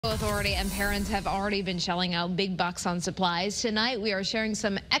Authority and parents have already been shelling out big bucks on supplies. Tonight, we are sharing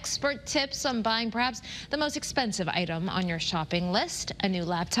some expert tips on buying perhaps the most expensive item on your shopping list, a new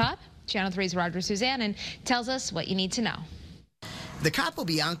laptop. Channel 3's Roger Suzanne tells us what you need to know. The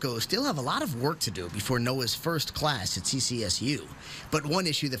Capobiancos still have a lot of work to do before Noah's first class at CCSU. But one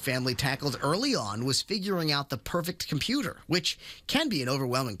issue the family tackled early on was figuring out the perfect computer, which can be an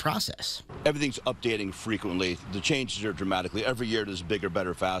overwhelming process. Everything's updating frequently. The changes are dramatically. Every year there's bigger,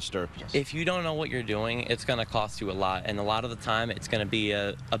 better, faster. If you don't know what you're doing, it's going to cost you a lot. And a lot of the time, it's going to be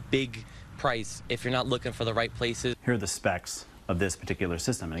a big price if you're not looking for the right places. Here are the specs of this particular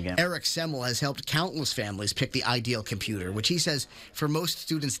system. And again, Eric Semmel has helped countless families pick the ideal computer, which he says for most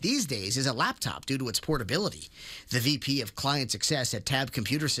students these days is a laptop due to its portability. The VP of Client Success at Tab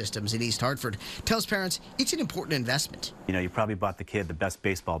Computer Systems in East Hartford tells parents it's an important investment. You know, you probably bought the kid the best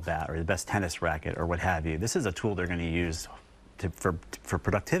baseball bat or the best tennis racket or what have you. This is a tool they're going to use for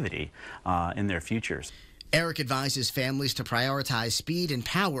productivity in their futures. Eric advises families to prioritize speed and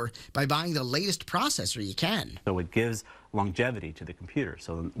power by buying the latest processor you can. So it gives longevity to the computer.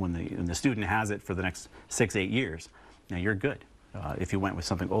 So when the student has it for the next 6-8 years, now you're good. If you went with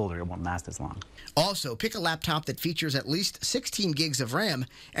something older, it won't last as long. Also, pick a laptop that features at least 16 gigs of RAM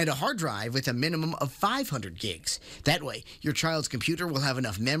and a hard drive with a minimum of 500 gigs. That way, your child's computer will have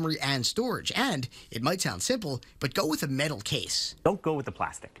enough memory and storage. And it might sound simple, but go with a metal case. Don't go with the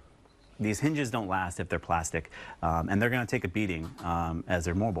plastic. These hinges don't last if they're plastic, and they're going to take a beating as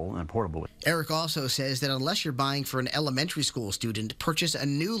they're mobile and portable. Eric also says that unless you're buying for an elementary school student, purchase a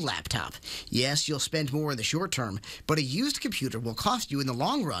new laptop. Yes, you'll spend more in the short term, but a used computer will cost you in the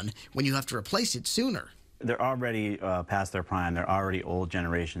long run when you have to replace it sooner. They're already past their prime. They're already old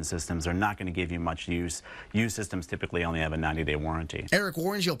generation systems. They're not going to give you much use. Used systems typically only have a 90-day warranty. Eric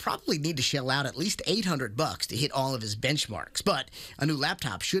warns you'll probably need to shell out at least $800 to hit all of his benchmarks. But a new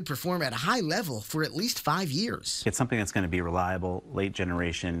laptop should perform at a high level for at least 5 years. It's something that's going to be reliable, late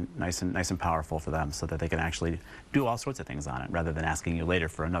generation, nice and powerful for them so that they can actually do all sorts of things on it rather than asking you later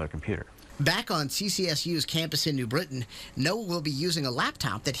for another computer. Back on CCSU's campus in New Britain, Noah will be using a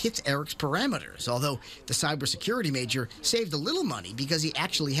laptop that hits Eric's parameters, although the cybersecurity major saved a little money because he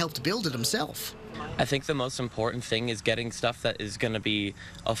actually helped build it himself. I think the most important thing is getting stuff that is going to be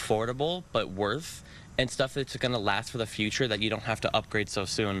affordable but worth, and stuff that's going to last for the future that you don't have to upgrade so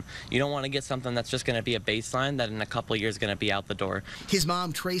soon. You don't want to get something that's just going to be a baseline that in a couple of years is going to be out the door. His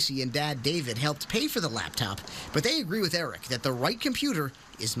mom, Tracy, and dad, David, helped pay for the laptop, but they agree with Eric that the right computer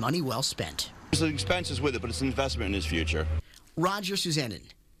is money well spent. There's expenses with it, but it's an investment in his future. Roger Suzanne,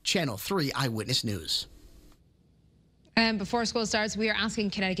 Channel 3 Eyewitness News. And before school starts, we are asking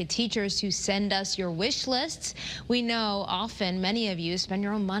Connecticut teachers to send us your wish lists. We know often many of you spend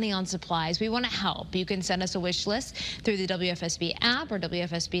your own money on supplies. We want to help. You can send us a wish list through the WFSB app or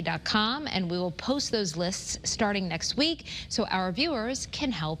WFSB.com, and we will post those lists starting next week so our viewers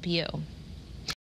can help you.